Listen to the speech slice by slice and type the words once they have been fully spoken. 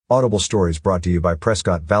Audible Stories brought to you by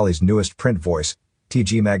Prescott Valley's newest print voice,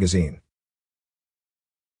 TG Magazine.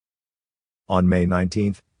 On May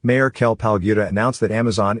 19th, Mayor Kel Palguta announced that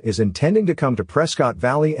Amazon is intending to come to Prescott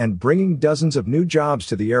Valley and bringing dozens of new jobs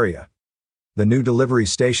to the area. The new delivery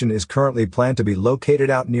station is currently planned to be located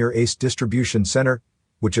out near Ace Distribution Center,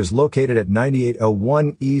 which is located at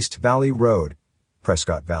 9801 East Valley Road,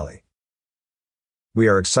 Prescott Valley. We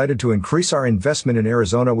are excited to increase our investment in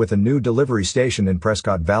Arizona with a new delivery station in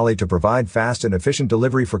Prescott Valley to provide fast and efficient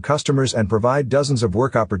delivery for customers and provide dozens of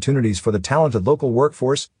work opportunities for the talented local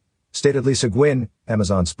workforce, stated Lisa Gwynn,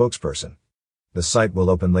 Amazon spokesperson. The site will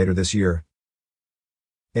open later this year.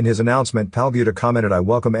 In his announcement, Palguta commented, "I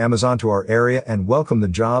welcome Amazon to our area and welcome the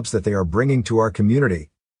jobs that they are bringing to our community.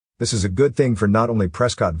 This is a good thing for not only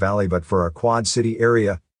Prescott Valley but for our Quad City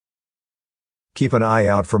area." Keep an eye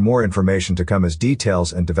out for more information to come as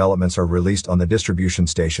details and developments are released on the distribution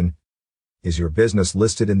station. Is your business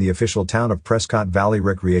listed in the official Town of Prescott Valley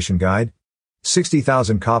Recreation Guide?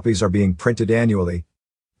 60,000 copies are being printed annually.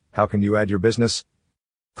 How can you add your business?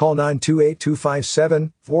 Call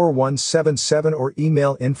 928-257-4177 or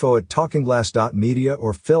email info@talkingglass.media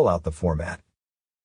or fill out the format.